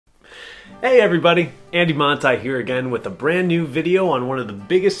Hey everybody, Andy Monti here again with a brand new video on one of the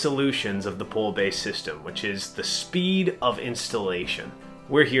biggest solutions of the pole-based system, which is the speed of installation.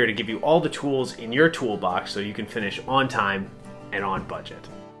 We're here to give you all the tools in your toolbox so you can finish on time and on budget.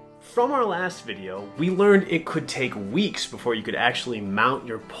 From our last video, we learned it could take weeks before you could actually mount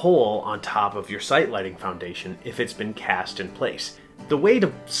your pole on top of your site lighting foundation if it's been cast in place. The way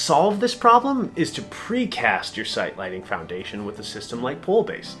to solve this problem is to precast your site lighting foundation with a system like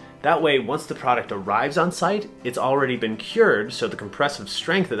pole-based. That way, once the product arrives on site, it's already been cured, so the compressive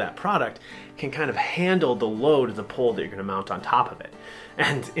strength of that product can kind of handle the load of the pole that you're going to mount on top of it.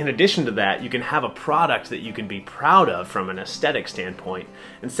 And in addition to that, you can have a product that you can be proud of from an aesthetic standpoint,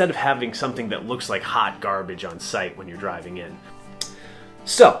 instead of having something that looks like hot garbage on site when you're driving in.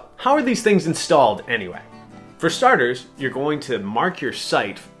 So, how are these things installed anyway? For starters, you're going to mark your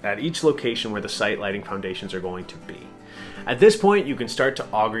site at each location where the site lighting foundations are going to be. At this point, you can start to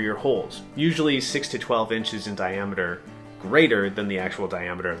auger your holes, usually 6 to 12 inches in diameter, greater than the actual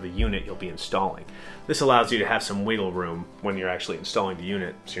diameter of the unit you'll be installing. This allows you to have some wiggle room when you're actually installing the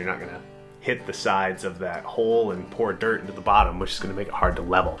unit, so you're not going to hit the sides of that hole and pour dirt into the bottom, which is going to make it hard to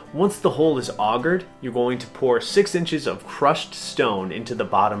level. Once the hole is augered, you're going to pour 6 inches of crushed stone into the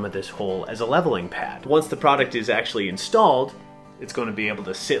bottom of this hole as a leveling pad. Once the product is actually installed, it's going to be able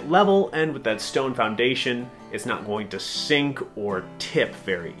to sit level, and with that stone foundation, it's not going to sink or tip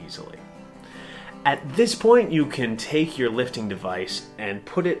very easily. At this point, you can take your lifting device and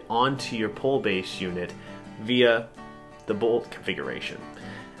put it onto your pole-based unit via the bolt configuration.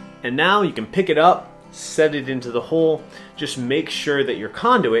 And now you can pick it up, set it into the hole, just make sure that your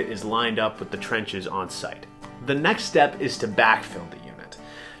conduit is lined up with the trenches on site. The next step is to backfill the unit.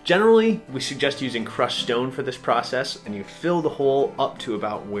 Generally, we suggest using crushed stone for this process, and you fill the hole up to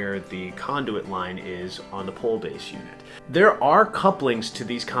about where the conduit line is on the pole-based unit. There are couplings to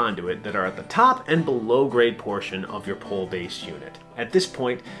these conduit that are at the top and below grade portion of your pole-based unit. At this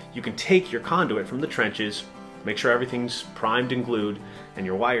point, you can take your conduit from the trenches, make sure everything's primed and glued, and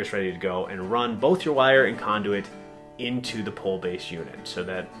your wire's ready to go, and run both your wire and conduit into the pole-based unit so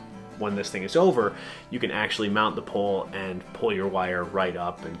that when this thing is over, you can actually mount the pole and pull your wire right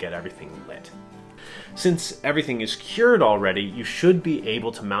up and get everything lit. Since everything is cured already, you should be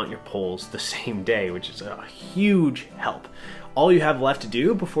able to mount your poles the same day, which is a huge help. All you have left to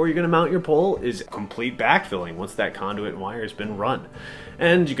do before you're going to mount your pole is complete backfilling once that conduit and wire has been run.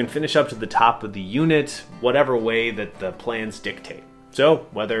 And you can finish up to the top of the unit whatever way that the plans dictate. So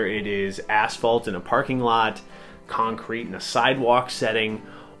whether it is asphalt in a parking lot, concrete in a sidewalk setting,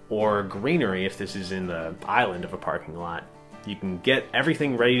 or greenery if this is in the island of a parking lot, you can get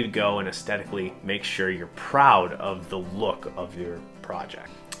everything ready to go and aesthetically make sure you're proud of the look of your project.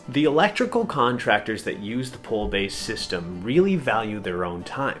 The electrical contractors that use the pole-based system really value their own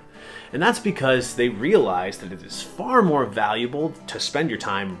time. And that's because they realize that it is far more valuable to spend your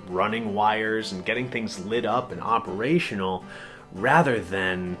time running wires and getting things lit up and operational rather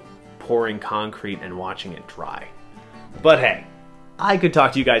than pouring concrete and watching it dry. But hey, I could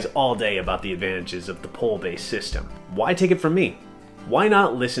talk to you guys all day about the advantages of the pole-based system. Why take it from me? Why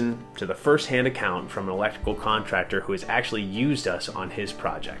not listen to the first-hand account from an electrical contractor who has actually used us on his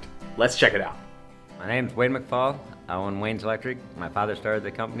project? Let's check it out. My name's Wade McFall. I own Wayne's Electric. My father started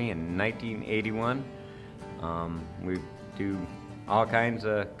the company in 1981. We do all kinds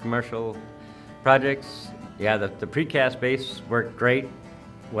of commercial projects. Yeah, the precast base worked great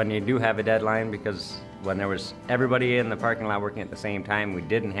when you do have a deadline, because when there was everybody in the parking lot working at the same time, we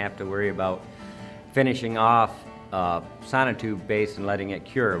didn't have to worry about finishing off sonotube base and letting it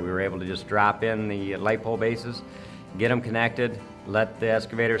cure. We were able to just drop in the light pole bases, get them connected, let the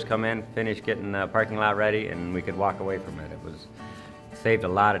excavators come in, finish getting the parking lot ready, and we could walk away from it. Saved a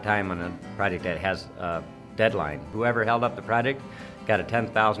lot of time on a project that has a deadline. Whoever held up the project got a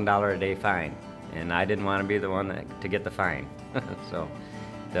 $10,000 a day fine, and I didn't want to be the one to get the fine. So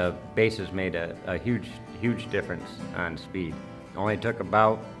the bases made a huge difference on speed. Only took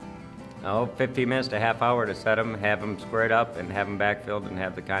about 15 minutes to a half hour to set them, have them squared up, and have them backfilled and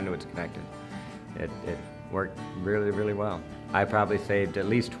have the conduits connected. It worked really well. I probably saved at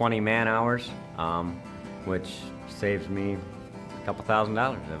least 20 man hours, which saves me a couple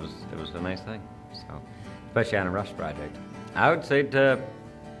 $1,000. It was a nice thing, so, especially on a rush project. I would say to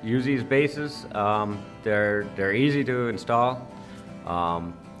use these bases. They're easy to install.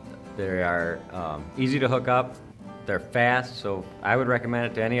 They are easy to hook up. They're fast, so I would recommend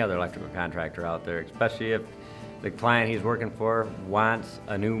it to any other electrical contractor out there, especially if the client he's working for wants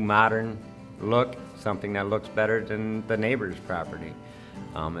a new modern look, something that looks better than the neighbor's property.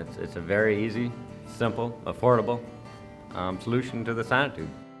 It's a very easy, simple, affordable solution to the sonotube.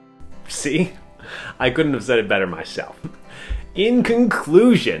 See? I couldn't have said it better myself. In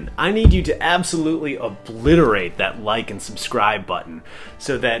conclusion, I need you to absolutely obliterate that like and subscribe button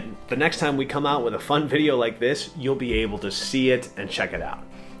so that the next time we come out with a fun video like this, you'll be able to see it and check it out.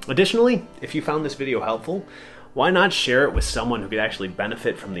 Additionally, if you found this video helpful, why not share it with someone who could actually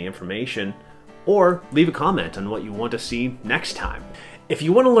benefit from the information, or leave a comment on what you want to see next time. If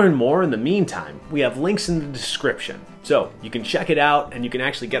you want to learn more in the meantime, we have links in the description, so you can check it out and you can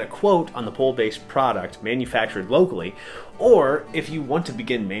actually get a quote on the pole-based product manufactured locally, or if you want to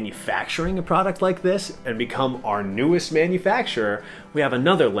begin manufacturing a product like this and become our newest manufacturer, we have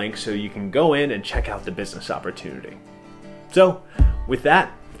another link so you can go in and check out the business opportunity. So with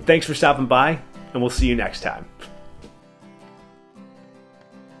that, thanks for stopping by, and we'll see you next time.